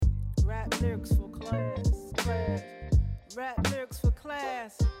lyrics for class. Rap lyrics for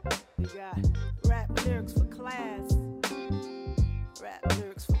class. We got rap lyrics for class. Rap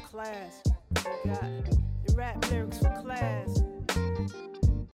lyrics for class. We got the rap lyrics for class.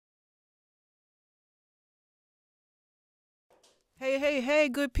 Hey,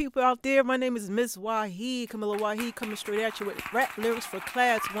 good people out there. My name is Miss Waheed, Kameelah Waheed, coming straight at you with rap lyrics for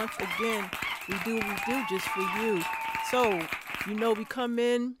class. Once again, we do what we do just for you. So, we come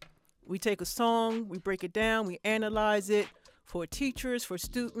in, we take a song, we break it down, we analyze it for teachers, for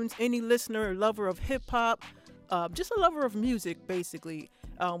students, any listener or lover of hip hop, just a lover of music, basically.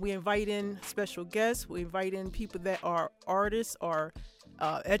 We invite in special guests. We invite in people that are artists or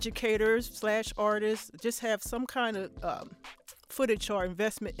educators / artists, just have some kind of footage or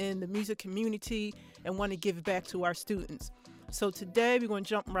investment in the music community and want to give back to our students. So today we're going to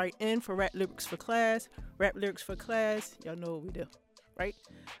jump right in for Rap Lyrics for Class. Rap Lyrics for Class, y'all know what we do, right?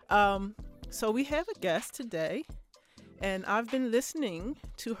 So we have a guest today, and I've been listening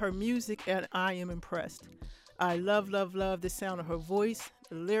to her music and I am impressed. I love the sound of her voice,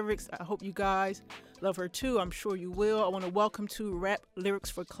 the lyrics. I hope you guys love her too. I'm sure you will. I want to welcome to Rap Lyrics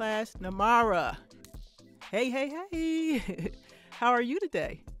for Class, Namarah. Hey. How are you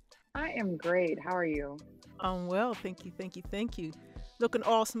today? I am great. How are you? I'm well. Thank you. Looking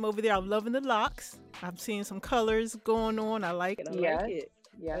awesome over there. I'm loving the locks. I'm seeing some colors going on. I like it.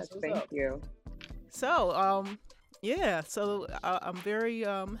 Yes, thank you. So, I'm very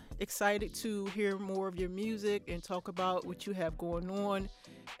excited to hear more of your music and talk about what you have going on.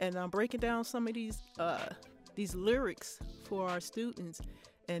 And I'm breaking down some of these lyrics for our students.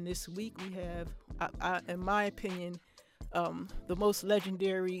 And this week we have, in my opinion, the most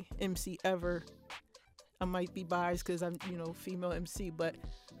legendary MC ever. I might be biased because I'm, female MC, but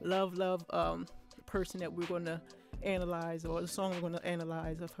love the person that we're going to analyze, or the song we're going to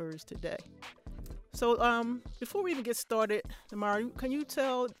analyze of hers today. So before we even get started, Namarah, can you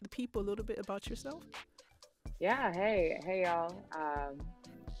tell the people a little bit about yourself? Yeah, hey y'all.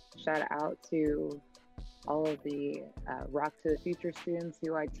 Shout out to all of the Rock to the Future students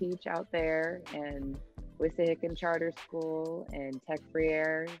who I teach out there in Wissahickon Charter School and Tech Free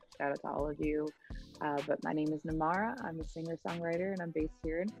Air. Shout out to all of you. But my name is Namarah. I'm a singer-songwriter and I'm based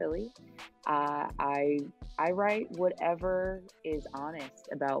here in Philly. I write whatever is honest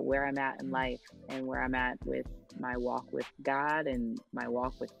about where I'm at in life and where I'm at with my walk with God and my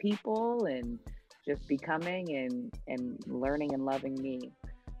walk with people and just becoming and learning and loving me.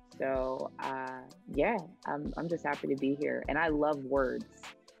 So I'm just happy to be here, and I love words.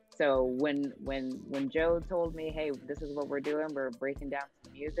 So when Joe told me, hey, this is what we're doing, we're breaking down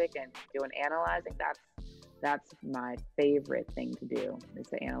some music and doing analyzing, that's my favorite thing to do, is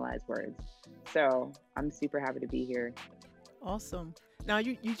to analyze words. So I'm super happy to be here. Awesome. Now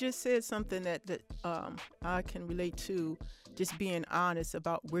you just said something that I can relate to, just being honest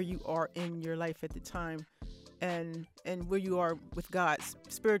about where you are in your life at the time and where you are with God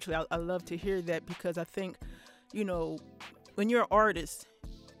spiritually. I love to hear that, because I think, when you're an artist,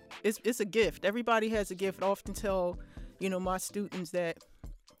 it's a gift. Everybody has a gift. I often tell, my students that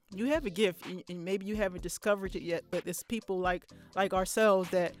you have a gift and maybe you haven't discovered it yet, but it's people like ourselves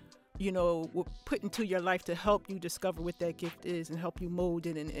that, will put into your life to help you discover what that gift is and help you mold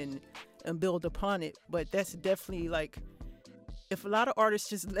it and build upon it. But that's definitely, like, if a lot of artists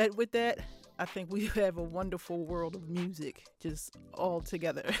just led with that, I think we have a wonderful world of music just all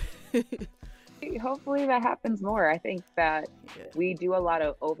together. Hopefully that happens more. I think that we do a lot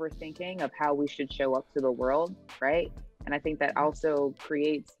of overthinking of how we should show up to the world, right? And I think that also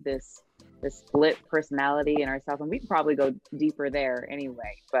creates this split personality in ourselves, and we can probably go deeper there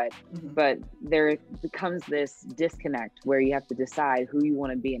anyway. But there becomes this disconnect where you have to decide who you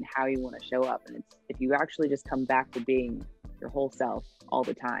want to be and how you want to show up. And if you actually just come back to being your whole self all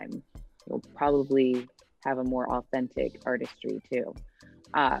the time, you'll probably have a more authentic artistry too.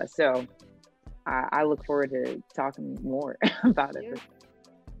 So I look forward to talking more about it.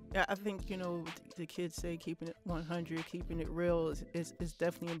 Yeah, I think, the kids say keeping it 100, keeping it real is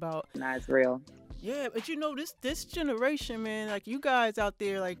definitely about. Nah, it's real. Yeah, but this generation, man, like, you guys out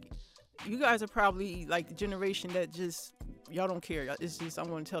there, like, you guys are probably like the generation that just, y'all don't care. It's just, I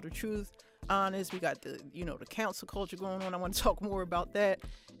want to tell the truth, honest. We got the council culture going on. I want to talk more about that.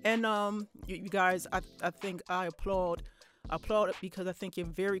 And you guys, I think I applaud it, because I think you're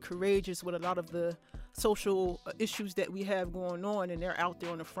very courageous with a lot of the social issues that we have going on, and they're out there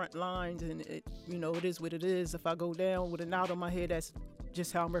on the front lines, and it is what it is. If I go down with a nod on my head, that's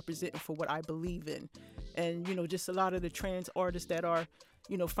just how I'm representing for what I believe in. And just a lot of the trans artists that are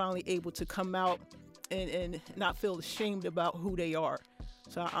finally able to come out and not feel ashamed about who they are.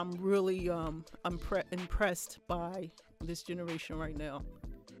 So I'm really impressed by this generation right now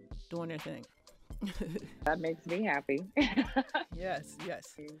doing their thing. That makes me happy. Yes,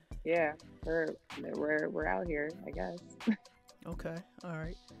 yes. Yeah, we're out here, I guess. Okay, all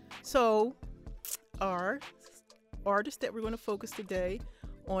right. So our artist that we're going to focus today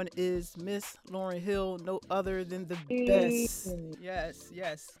on is Miss Lauryn Hill, no other than the best. Yes,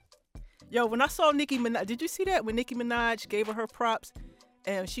 yes. Yo, when I saw Nicki Minaj, did you see that when Nicki Minaj gave her props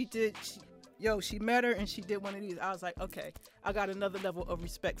and she met her and she did one of these? I was like, okay, I got another level of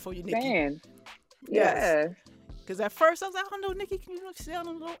respect for you, Nicki. Man, yes. Because at first I was like, I don't know, Nicki, she sound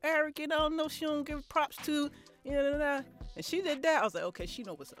a little arrogant. I don't know, she don't give props to, and she did that. I was like, okay, she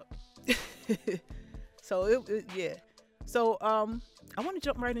know what's up. So yeah. So I want to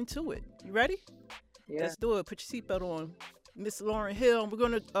jump right into it. You ready? Yeah. Let's do it. Put your seatbelt on. Miss Lauryn Hill. We're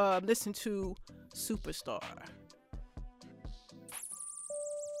going to listen to Superstar.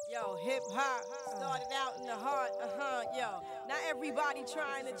 Yo, hip hop started out in the heart, yo. Not everybody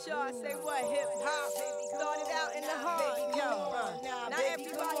trying to chart. Say what? Hip hop started out in the heart, yo. Not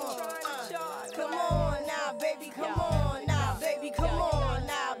everybody trying to chart. Come on now, baby, come on now, baby, come on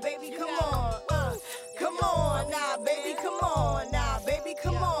now, baby, come on. Come on now, baby, come on now, baby,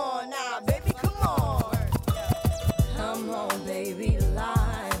 come on now, baby, come on. Come on, baby,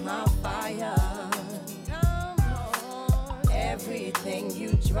 light my fire. Come on. Everything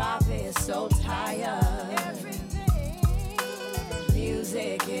you drop is so tired. Everything.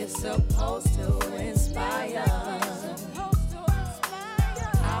 Music is supposed to inspire.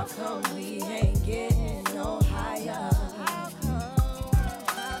 How come we ain't getting no higher?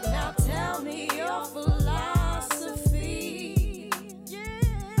 Now tell me your philosophy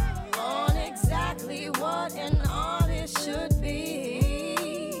on exactly what an artist should be.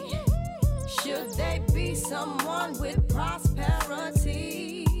 Should they be someone with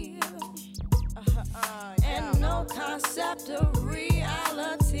prosperity and no concept of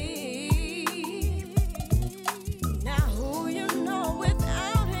reality? Now who you know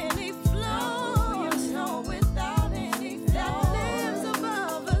without any flow? Who you know without any flow? That lives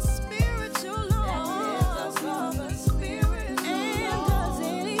above a spiritual law. Above a spirit. And does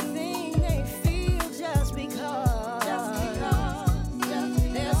anything they feel just because.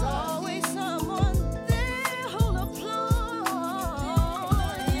 There's always someone there who'll applaud.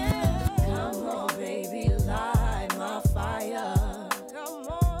 Yeah. Come on, baby, light my fire. Come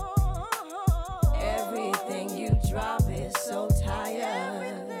on. Everything you drop is so tired.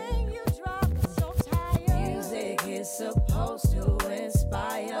 Everything you drop is so tired. Music is supposed to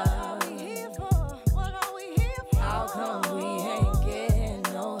inspire. What are we here for? How come we ain't getting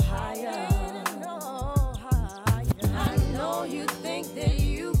no higher? I know you think that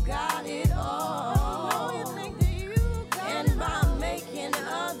you got it all. And by making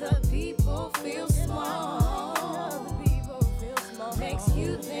other people feel small, makes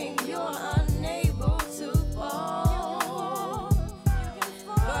you think you're unable to fall.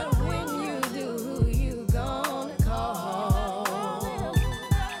 But when you do, who you gonna call?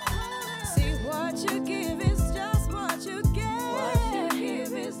 See, what you give is just what you get. What you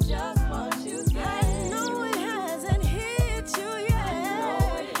give is just what you get. I know it hasn't hit you yet. I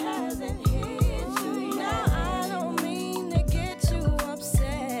know it hasn't hit you yet. Now I don't mean to get you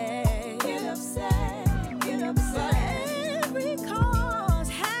upset. Get upset, get upset. But every cause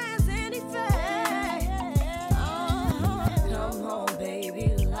has an effect. Come on, baby,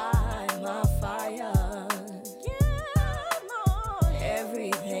 light my fire. Come on.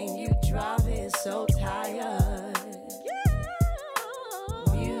 Everything you drop is so tired.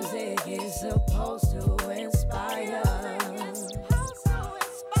 Music is supposed to inspire.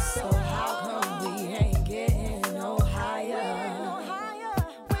 So how come we ain't getting no higher?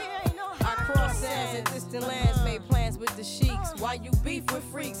 I cross sands and distant lands, made plans with the sheiks. Why you beef with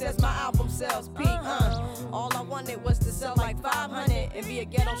freaks as my album sales peak? All I wanted was to sell like 500 and be a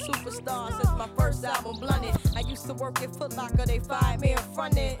ghetto superstar since my first album blunted. I used to work at Foot Locker, they fired me in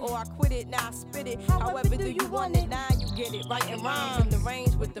front it, or I quit it, now I spit it. However do you want it? Now you get it. Writing rhymes in the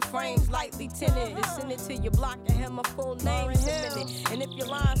range with the frames lightly tinted. And send it to your block and have my full name submitted. And if your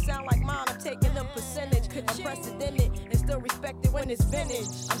lines sound like mine, I'm taking a percentage. Unprecedented and still respected when it's vintage.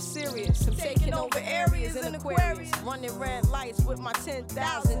 I'm serious, I'm taking over areas in Aquarius. Running red lights with my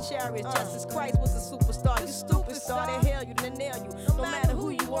 10,000 chariots. Justice Christ was a superstar. You stupid star, they hail you, they nail you. No matter who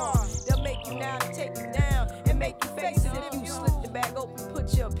you are, they'll make you now to take you down and make you face it. If you slip the bag open,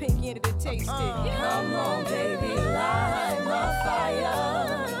 put your pinky in it to taste it. Come on, baby, light my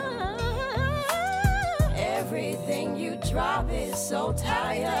fire. Everything you drop is so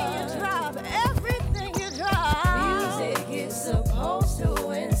tired. Everything you drop. Music is supposed to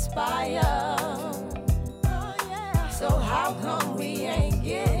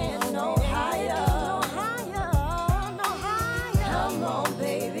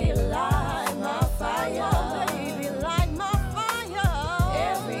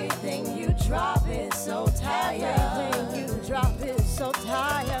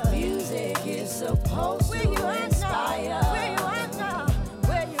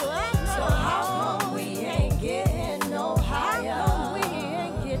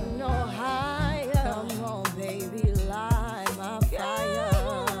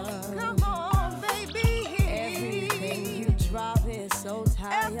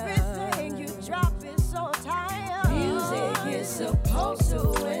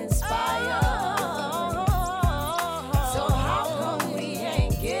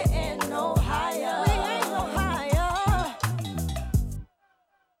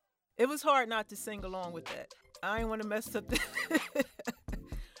was hard not to sing along with that. I ain't want to mess up the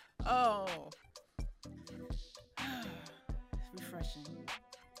Oh, refreshing.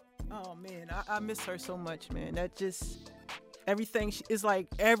 Oh man, I miss her so much, man. That just it's like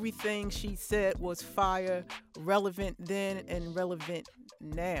everything she said was fire, relevant then and relevant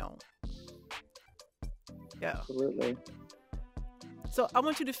now. Yeah. Absolutely. So I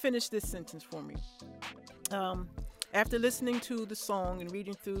want you to finish this sentence for me. After listening to the song and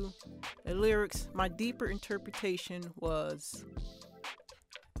reading through the lyrics, my deeper interpretation was.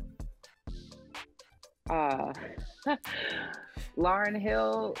 Lauryn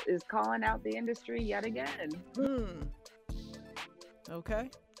Hill is calling out the industry yet again. Okay.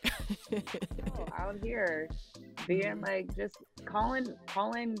 Out here being like just calling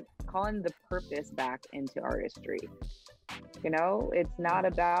the purpose back into artistry. You know, it's not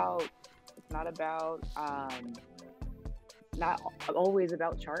always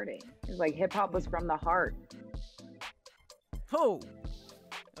about charting. It's like hip hop was from the heart. Oh.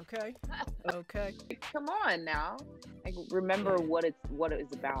 Okay. Okay. Come on now. Like remember what it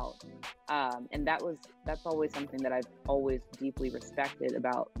is about. And that's always something that I've always deeply respected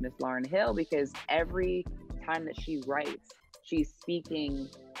about Miss Lauryn Hill, because every time that she writes, she's speaking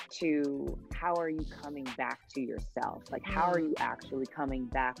to how are you coming back to yourself? Like how are you actually coming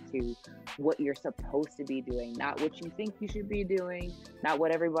back to what you're supposed to be doing, not what you think you should be doing, not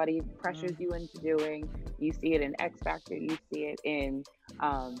what everybody pressures you into doing. You see it in X Factor, you see it in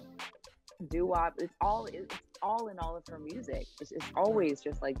doo-wop. It's all in all of her music. It's always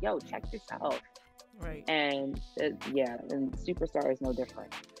just like, yo, check yourself. Right. And and Superstar is no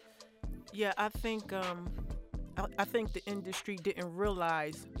different. Yeah, I think the industry didn't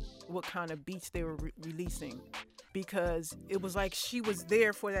realize what kind of beats they were releasing, because it was like she was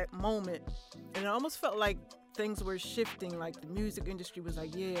there for that moment, and it almost felt like things were shifting. Like the music industry was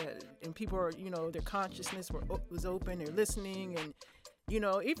like, yeah, and people are, their consciousness was open, they're listening, and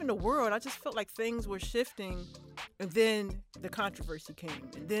even the world. I just felt like things were shifting, and then the controversy came,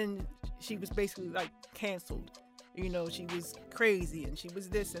 and then she was basically like canceled. She was crazy and she was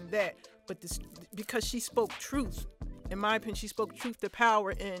this and that, but because she spoke truth. In my opinion, she spoke truth to power,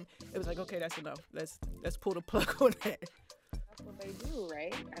 and it was like, okay, that's enough. Let's pull the plug on that. That's what they do,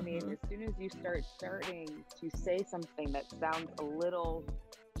 right? I mean, as soon as you starting to say something that sounds a little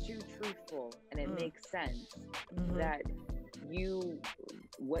too truthful and it makes sense, that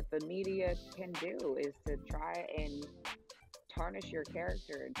what the media can do is to try and tarnish your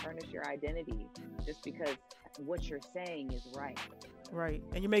character and tarnish your identity just because what you're saying is right. Right,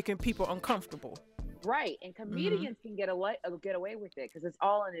 and you're making people uncomfortable. Right, and comedians can get away with it because it's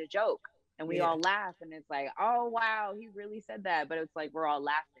all in a joke, and we all laugh, and it's like, oh wow, he really said that, but it's like we're all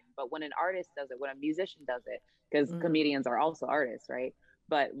laughing. But when an artist does it, when a musician does it, because comedians are also artists, right?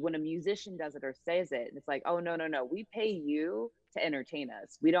 But when a musician does it or says it, it's like, oh no, we pay you to entertain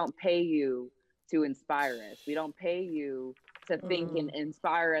us. We don't pay you to inspire us. We don't pay you to think and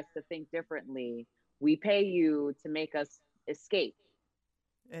inspire us to think differently. We pay you to make us escape.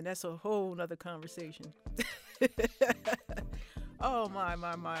 And that's a whole nother conversation. Oh my,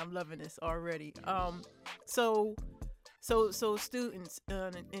 I'm loving this already. So students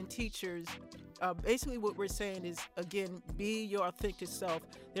and teachers, basically what we're saying is, again, be your authentic self.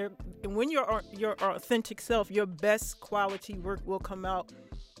 And when you're your authentic self, your best quality work will come out.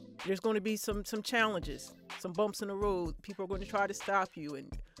 There's going to be some challenges, some bumps in the road. People are going to try to stop you,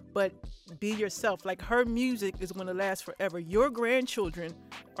 but be yourself. Like her music is going to last forever. Your grandchildren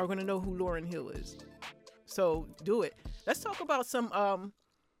are going to know who Lauryn Hill is. So do it. Let's talk about some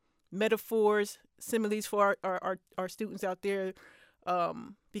metaphors, similes for our students out there,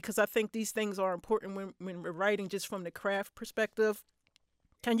 because I think these things are important when we're writing just from the craft perspective.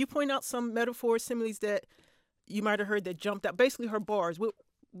 Can you point out some metaphors, similes that you might have heard that jumped out? Basically, her bars.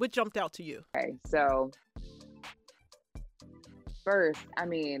 What jumped out to you? Okay, so first, I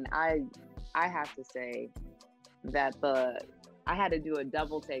mean, I have to say that I had to do a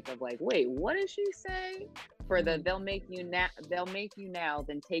double take of like, wait, what did she say? For they'll make you now,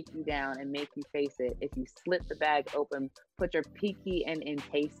 then take you down and make you face it. If you split the bag open, put your pinky in and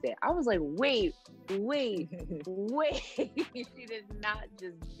taste it. I was like, wait. She did not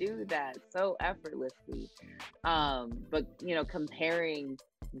just do that so effortlessly. But comparing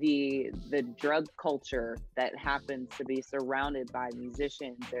the drug culture that happens to be surrounded by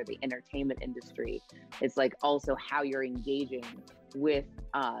musicians or the entertainment industry, it's like also how you're engaging with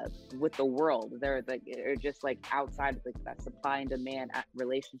the world. They're just like outside of that supply and demand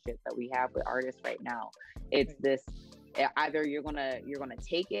relationship that we have with artists right now. It's this Either you're gonna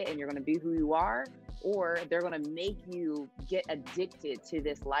take it and you're gonna be who you are, or they're gonna make you get addicted to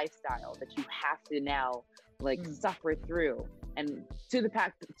this lifestyle that you have to now like suffer through. And to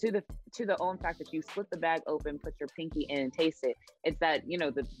the own fact that you split the bag open, put your pinky in and taste it, it's that, you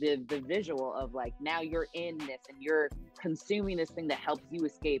know, the visual of like, now you're in this and you're consuming this thing that helps you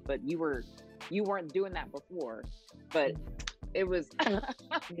escape, but you weren't doing that before. But it was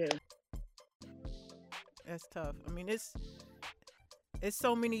Yeah, that's tough. I mean, it's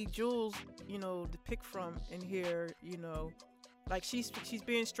so many jewels, you know, to pick from in here, you know. Like she's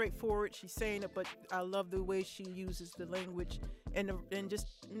being straightforward, she's saying it, but I love the way she uses the language and just,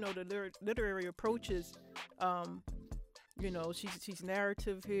 you know, the literary approaches. You know, she's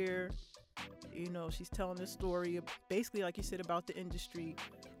narrative here. You know, she's telling the story basically, like you said, about the industry.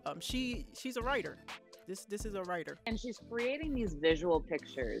 She's a writer. This is a writer. And she's creating these visual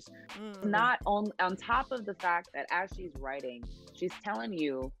pictures, Mm-hmm. not on top of the fact that as she's writing, she's telling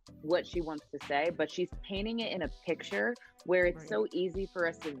you what she wants to say, but she's painting it in a picture where it's Right. so easy for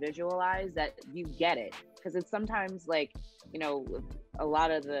us to visualize that you get it. Because it's sometimes like, you know, a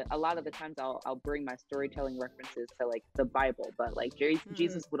lot of the times I'll bring my storytelling references to like the Bible, but like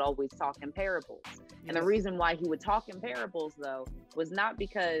Jesus would always talk in parables. And the Yes. reason why he would talk in parables though was not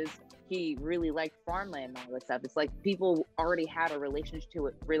because he really liked farmland and all this stuff. It's like people already had a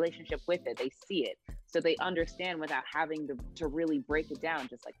relationship with it. They see it. So they understand without having to really break it down.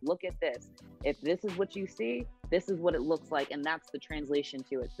 Just like, look at this. If this is what you see, this is what it looks like. And that's the translation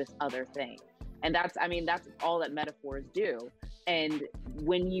to it, this other thing. And that's all that metaphors do. And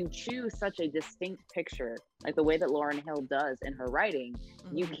when you choose such a distinct picture, like the way that Lauryn Hill does in her writing,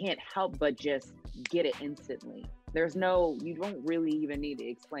 you Mhm. can't help but just get it instantly. You don't really even need to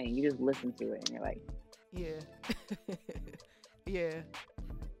explain. You just listen to it and you're like, Yeah. Yeah.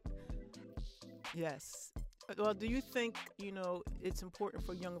 Yes. Well, do you think, you know, it's important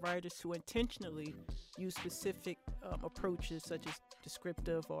for young writers to intentionally use specific approaches such as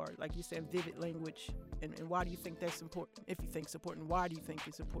descriptive or, like you said, vivid language? And why do you think that's important? If you think it's important, why do you think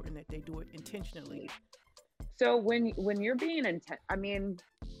it's important that they do it intentionally? so when you're being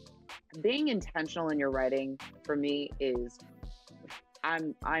intentional in your writing for me is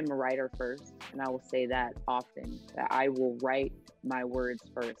I'm a writer first, and I will say that often, that I will write my words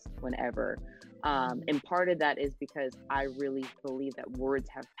first whenever. And part of that is because I really believe that words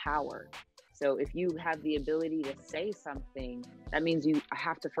have power. So if you have the ability to say something, that means you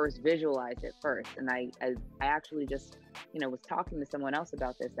have to first visualize it first. And I actually just, you know, was talking to someone else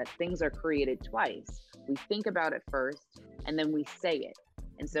about this, that things are created twice. We think about it first, and then we say it.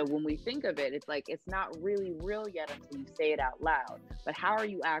 And so when we think of it, it's like it's not really real yet until you say it out loud. But how are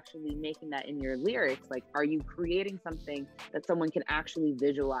you actually making that in your lyrics? Like, are you creating something that someone can actually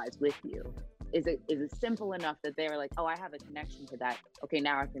visualize with you? Is it simple enough that they're like, oh, I have a connection to that. Okay,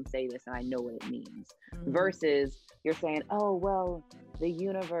 now I can say this and I know what it means. Versus you're saying, oh, well, the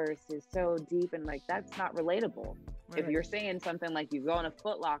universe is so deep, and like that's not relatable. If Right. you're saying something like you go in a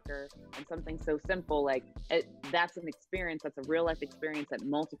Foot Locker and something so simple, like that's an experience, that's a real life experience that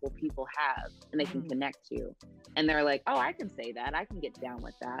multiple people have and they can Mhm. connect to. And they're like, oh, I can say that. I can get down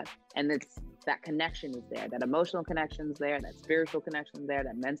with that. And it's that connection is there, that emotional connection is there, that spiritual connection is there,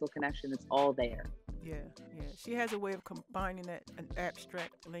 that mental connection, it's all there. Yeah, yeah. She has a way of combining that an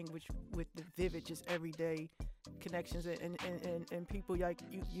abstract language with the vivid, just everyday connections, and people like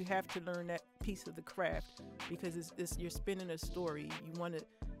you have to learn that piece of the craft because it's you're spinning a story. You want to,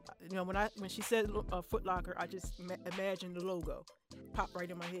 you know, when she said Foot Locker, I just imagined the logo pop right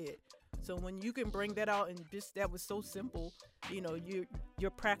in my head. So when you can bring that out and just that was so simple, you know,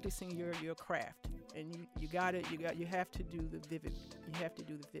 you're practicing your craft, and you have to do the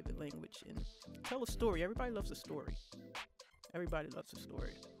vivid language and tell a story. Everybody loves a story. Everybody loves a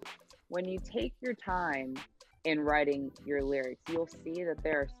story. When you take your time in writing your lyrics, you'll see that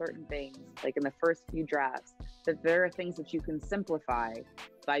there are certain things, like in the first few drafts, that there are things that you can simplify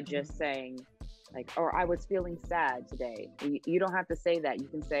by just saying, like, or I was feeling sad today. You don't have to say that. You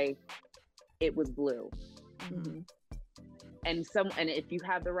can say, it was blue. Mm-hmm. And if you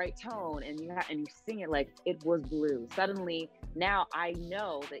have the right tone and you sing it like it was blue, suddenly now I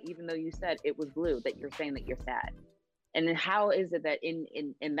know that even though you said it was blue, that you're saying that you're sad. And then how is it that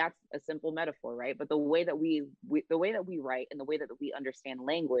and that's a simple metaphor, right? But the way that we write and the way that we understand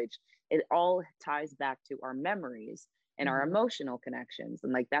language, it all ties back to our memories and our emotional connections,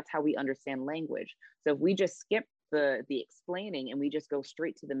 and like that's how we understand language. So if we just skip the explaining and we just go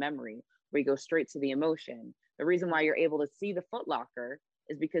straight to the memory, we go straight to the emotion. The reason why you're able to see the Foot Locker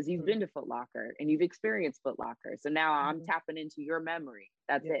is because you've been to Foot Locker and you've experienced Foot Locker. So now I'm tapping into your memory.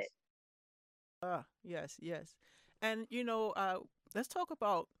 That's Yes. it. Yes, yes. And let's talk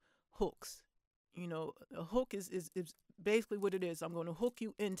about hooks. A hook is basically what it is. I'm going to hook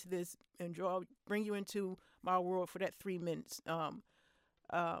you into this and bring you into my world for that 3 minutes. Um,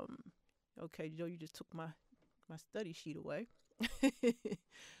 okay, Joe, you just took my study sheet away.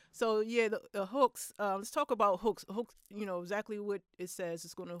 So yeah, the hooks. Let's talk about hooks. Hooks, exactly what it says.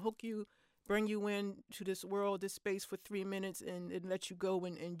 It's going to hook you, bring you in to this world, this space for 3 minutes, and let you go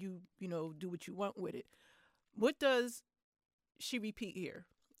and you do what you want with it. What does she repeat here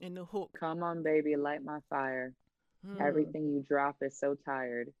in the hook? Come on, baby, light my fire. Everything you drop is so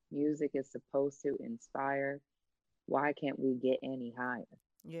tired. Music is supposed to inspire. Why can't we get any higher?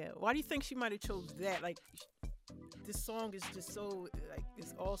 Yeah. Why do you think she might have chose that? Like, this song is just so, like,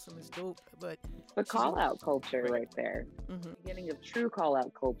 it's awesome, it's dope, but the call out culture right there. Beginning of true call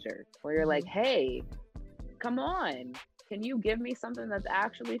out culture, where you're like, hey, come on, can you give me something that's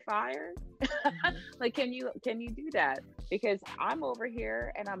actually fire? Like, can you do that? Because I'm over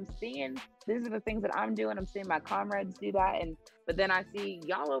here and I'm seeing, these are the things that I'm doing. I'm seeing my comrades do that, but then I see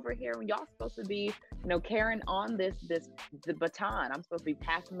y'all over here when y'all supposed to be, carrying on the baton. I'm supposed to be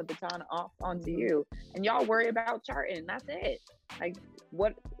passing the baton off onto you, and y'all worry about charting. That's it. Like,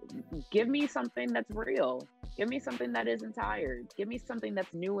 what? Give me something that's real. Give me something that isn't tired. Give me something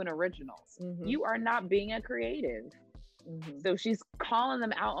that's new and original. You are not being a creative. So she's calling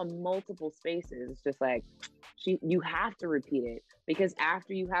them out on multiple spaces. It's just like, you have to repeat it, because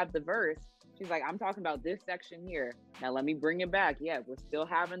after you have the verse, she's like, I'm talking about this section here. Now let me bring it back. Yeah, we're still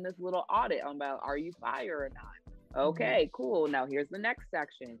having this little audit on about, are you fire or not? Okay, cool. Now here's the next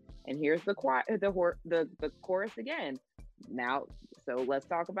section, and here's the chorus again. Now, so let's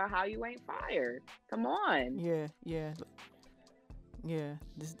talk about how you ain't fire. Come on. Yeah.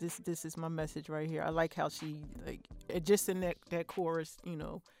 This is my message right here. I like how she, like, just in that chorus,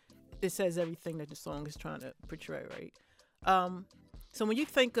 it says everything that the song is trying to portray, right? So when you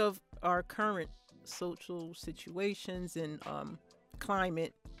think of our current social situations and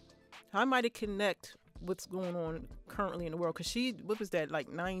climate, how might it connect what's going on currently in the world? Because what was that,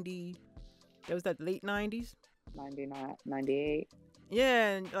 like 90? That was that late 90s? 99, 98. Yeah,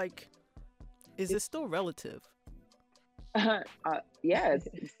 and like, is it still relative? Yes,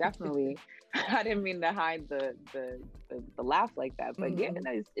 definitely. I didn't mean to hide the laugh like that, but yeah,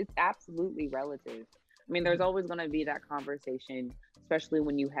 it's absolutely relative. I mean, there's always going to be that conversation, especially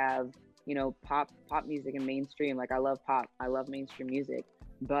when you have, pop music and mainstream. Like, I love pop, I love mainstream music,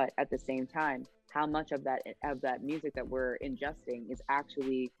 but at the same time, how much of that music that we're ingesting is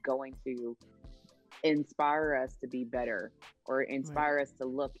actually going to inspire us to be better, or inspire us to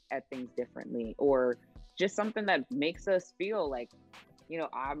look at things differently, or just something that makes us feel like,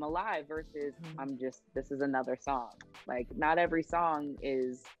 I'm alive, versus this is another song. Like, not every song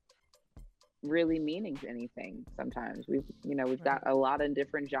is really meaning anything. Sometimes we've got a lot of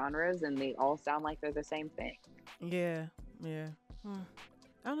different genres and they all sound like they're the same thing. Yeah.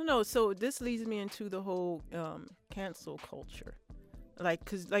 I don't know. So this leads me into the whole cancel culture. Like,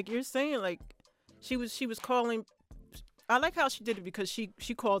 cause like you're saying, like she was calling. I like how she did it, because she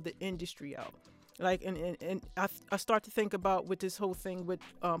called the industry out. Like, and I start to think about with this whole thing with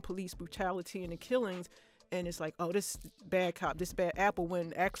police brutality and the killings, and it's like, oh, this bad cop, this bad apple,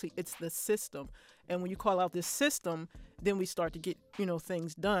 when actually it's the system. And when you call out this system, then we start to get,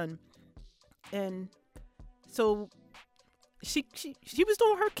 things done. And so she was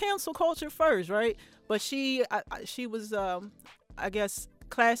doing her cancel culture first, right? But she was, I guess,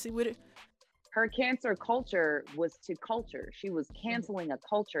 classy with it. Her cancer culture was to culture. She was canceling a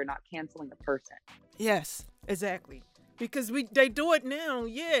culture, not canceling a person. Yes, exactly. Because they do it now,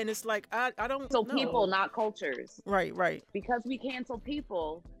 yeah, and it's like, I don't know. People, not cultures. Right. Because we cancel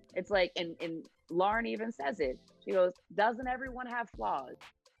people, it's like, and Lauryn even says it. She goes, doesn't everyone have flaws?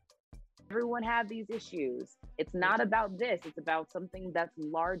 Everyone have these issues. It's not about this. It's about something that's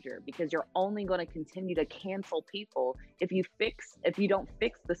larger, because you're only going to continue to cancel people if you don't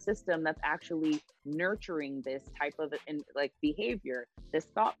fix the system that's actually nurturing this type of behavior, this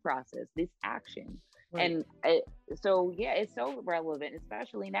thought process, this action. Right. And so, yeah, it's so relevant,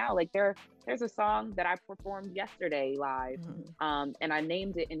 especially now. Like, there's a song that I performed yesterday live, and I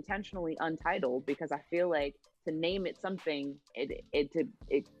named it intentionally Untitled, because I feel like to name it something,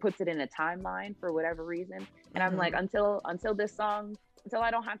 it puts it in a timeline for whatever reason. And I'm like, until this song, until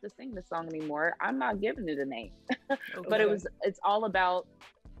I don't have to sing this song anymore, I'm not giving it a name. Okay. But it's all about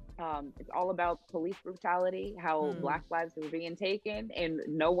It's all about police brutality, how Mm. Black lives are being taken, and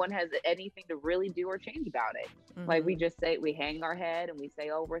no one has anything to really do or change about it. Like we Mm-hmm. just say, we hang our head and we say,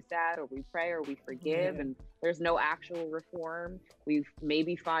 oh, we're sad, or we pray, or we forgive, Yeah. and there's no actual reform. We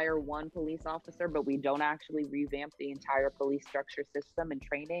maybe fire one police officer, but we don't actually revamp the entire police structure system and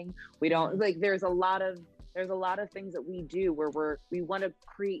training. We don't, Mm-hmm. like, there's a lot of things that we do where we want to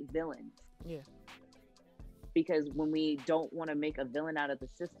create villains, Yeah. because when we don't want to make a villain out of the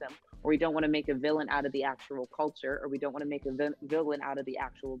system, or we don't want to make a villain out of the actual culture, or we don't want to make a villain out of the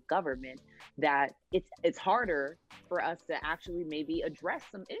actual government, that it's harder for us to actually maybe address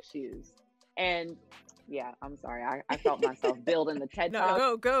some issues. And yeah, I'm sorry, I felt myself building the TED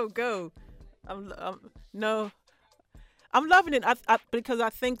No, talk. go. I'm no, I'm loving it. Because I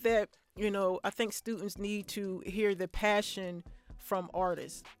think that I think students need to hear the passion from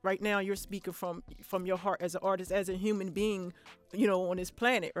artists. Right now, you're speaking from your heart as an artist, as a human being, on this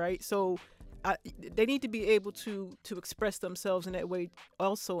planet, right? So, they need to be able to express themselves in that way,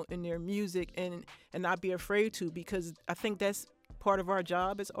 also in their music, and not be afraid to, because I think that's part of our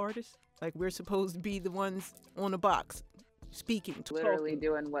job as artists. Like, we're supposed to be the ones on the box, speaking, Literally talking.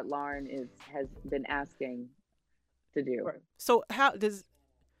 doing what Lauren has been asking to do. Right. So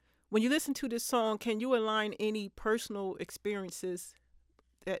when you listen to this song, can you align any personal experiences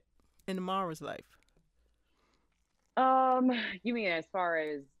that in Namarah's life? You mean as far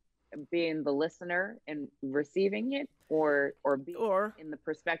as being the listener and receiving it, or being Or in the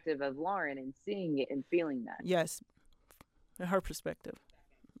perspective of Lauren and seeing it and feeling that? yes, in her perspective.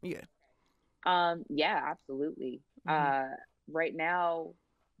 Yeah. Yeah, absolutely. Hmm. Right now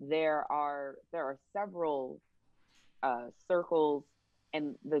there are several circles,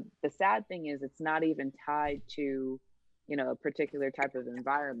 and the sad thing is it's not even tied to a particular type of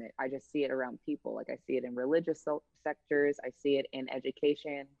environment. I just see it around people. Like I see it in religious sectors, I see it in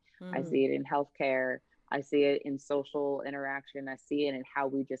education, I Mm. see it in healthcare, I see it in social interaction, I see it in how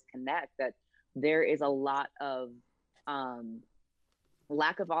we just connect. That there is a lot of um,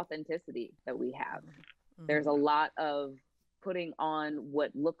 lack of authenticity that we have. There's Hmm. a lot of putting on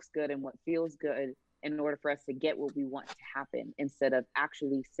what looks good and what feels good in order for us to get what we want to happen, instead of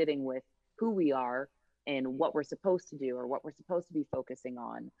actually sitting with who we are and what we're supposed to do, or what we're supposed to be focusing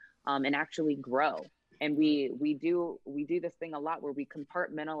on, and actually grow. And we do this thing a lot where we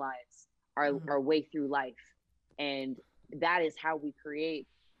compartmentalize Hmm. our way through life, and that is how we create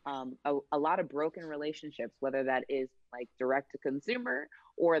a lot of broken relationships, whether that is like direct to consumer,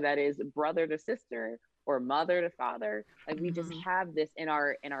 or that is brother to sister, or mother to father. Like we just Hmm. have this in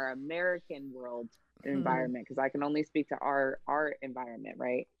our American world Hmm. environment, because I can only speak to our environment,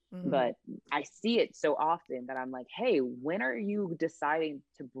 right? Hmm. But I see it so often that I'm like, hey, when are you deciding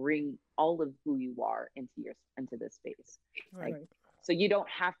to bring all of who you are into this space? Like, Right. so you don't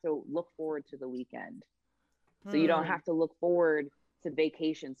have to look forward to the weekend, so you don't Mm. have to look forward to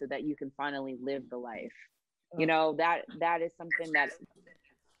vacation, so that you can finally live the life. That is something that,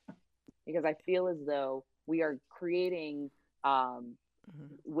 because I feel as though we are creating um,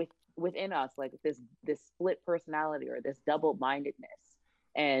 Hmm. within us, like this split personality, or this double mindedness,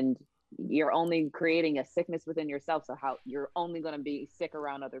 and you're only creating a sickness within yourself. So how you're only going to be sick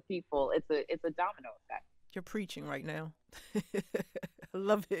around other people? It's a domino effect. You're preaching right now. I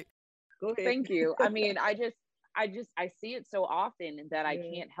love it. Go ahead. Thank you. I mean, I see it so often that I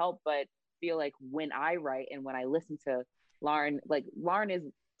Yeah. can't help but feel like when I write and when I listen to Lauren, like Lauren is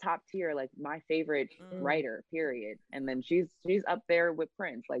top tier, like my favorite Mm. writer, period. And then she's up there with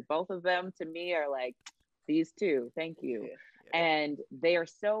Prince. Like both of them to me are like these two. Thank you. Yeah. Yeah. And they are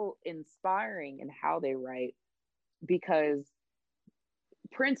so inspiring in how they write, because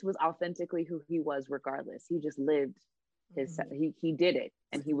Prince was authentically who he was regardless. He just lived his Hmm. he did it,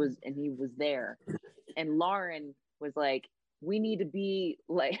 and he was there. And Lauren was like, we need to be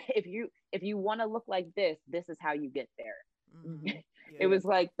like, if you want to look like this is how you get Hmm. there. It Yeah. was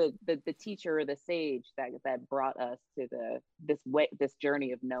like the teacher or the sage that brought us to this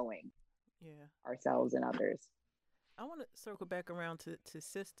journey of knowing Yeah. ourselves and others. I want to circle back around to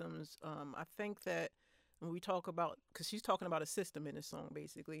systems. I think that when we talk about, because she's talking about a system in this song,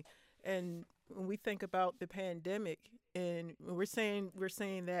 basically, and when we think about the pandemic, and when we're saying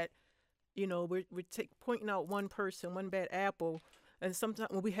that we're pointing out one person, one bad apple, and sometimes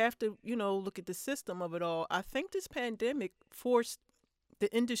when we have to look at the system of it all, I think this pandemic forced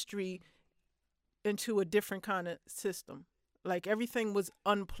the industry into a different kind of system. Like everything was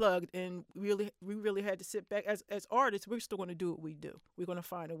unplugged, and we really had to sit back as artists. We're still going to do what we do. We're going to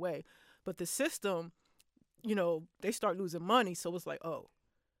find a way, but the system, they start losing money, so it's like, oh,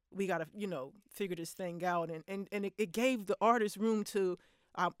 we got to figure this thing out, and it gave the artists room to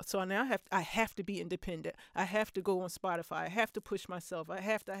So now I have to be independent. I have to go on Spotify. I have to push myself. I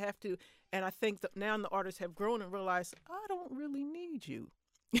have to. And I think that now the artists have grown and realized I don't really need you,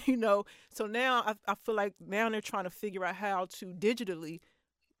 you know. So now I feel like now they're trying to figure out how to digitally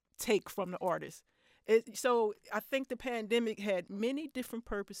take from the artist. So I think the pandemic had many different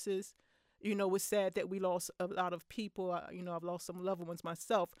purposes. You know, it's sad that we lost a lot of people. You know, I've lost some loved ones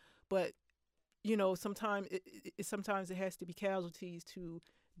myself, but you know, sometimes it has to be casualties to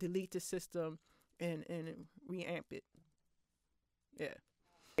delete the system and reamp it. Yeah.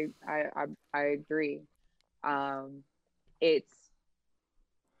 I agree. Um, it's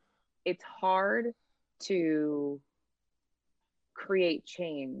it's hard to create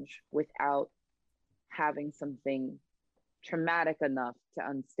change without having something traumatic enough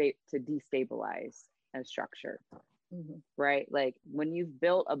to destabilize a structure, right? Like when you've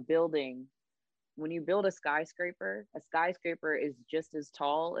built a building, when you build a skyscraper is just as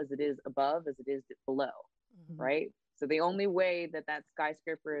tall as it is above as it is below, right? So the only way that that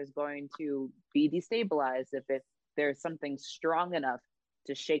skyscraper is going to be destabilized if there's something strong enough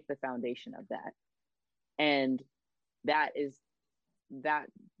to shake the foundation of that. And that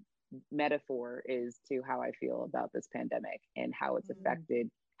metaphor is to how I feel about this pandemic and how it's affected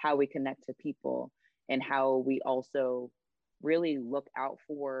how we connect to people and how we also really look out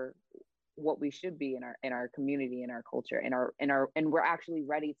for what we should be in our community, in our culture, and we're actually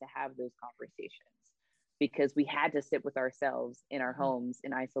ready to have those conversations because we had to sit with ourselves in our homes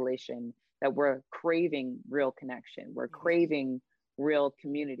in isolation, that we're craving real connection, we're craving real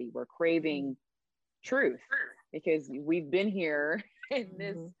community, we're craving truth, because we've been here in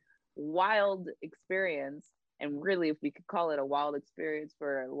this wild experience, and really if we could call it a wild experience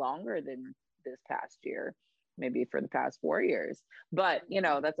for longer than this past year, maybe for the past 4 years, but you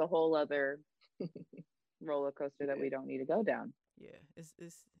know, that's a whole other roller coaster that we don't need to go down. Yeah,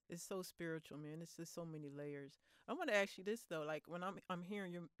 it's so spiritual, man. It's just so many layers. I want to ask you this though, like when I'm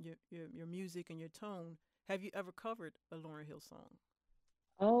hearing your music and your tone, have you ever covered a Lauryn Hill song?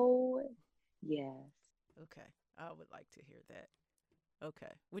 Oh yes. Okay, I would like to hear that.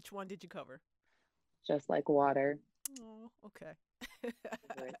 Okay, which one did you cover? Just Like Water. Oh, okay.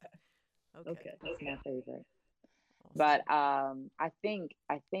 Okay, that's my favorite. Awesome. But I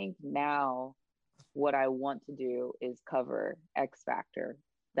think now what I want to do is cover X Factor.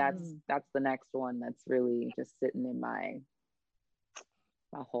 That's the next one that's really just sitting in my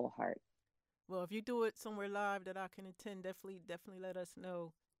whole heart. Well, if you do it somewhere live that I can attend, definitely let us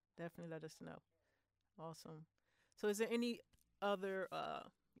know. Definitely let us know. Awesome. So, is there any other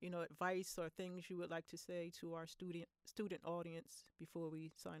advice or things you would like to say to our student audience before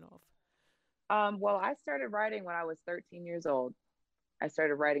we sign off? Well, I started writing when I was 13 years old. I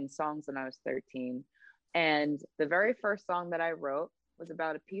started writing songs when I was 13. And the very first song that I wrote was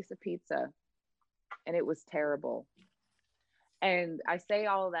about a piece of pizza, and it was terrible. And I say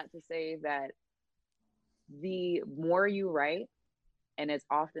all of that to say that the more you write, and as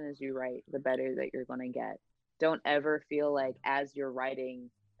often as you write, the better that you're going to get. Don't ever feel like as you're writing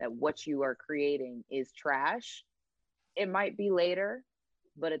that what you are creating is trash. It might be later,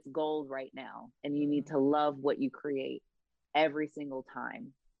 but it's gold right now. And you need to love what you create every single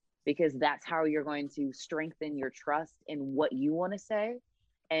time, because that's how you're going to strengthen your trust in what you want to say.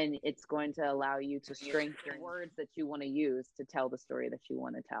 And it's going to allow you to strengthen words that you want to use to tell the story that you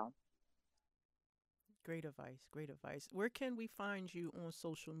want to tell. Great advice. Great advice. Where can we find you on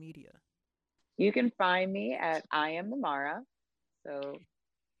social media? You can find me at I am Namarah. So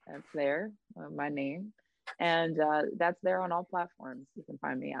that's there, my name. And that's there on all platforms. You can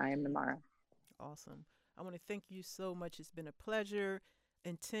find me. I am Namarah. Awesome. I want to thank you so much. It's been a pleasure,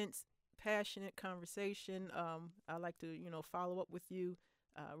 intense, passionate conversation. I like to, follow up with you.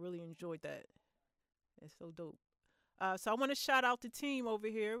 I really enjoyed that. It's so dope. So I want to shout out the team over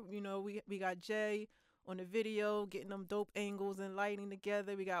here. We got Jay on the video, getting them dope angles and lighting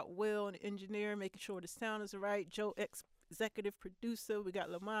together. We got Will, an engineer, making sure the sound is right. Joe, executive producer. We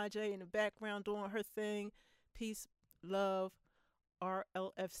got Lamaj in the background doing her thing. Peace, love,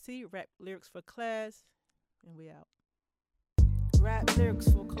 RLFC, Rap Lyrics for Class. And we out. Rap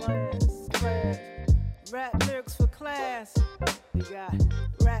Lyrics for Class. Rap Lyrics for Class. We got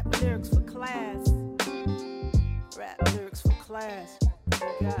Rap Lyrics for Class. Rap Lyrics for Class.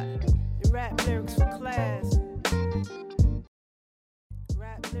 We got the Rap Lyrics for Class.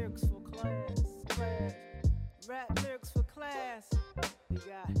 Rap Lyrics for Class. Rap Lyrics for Class. We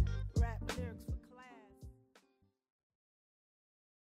got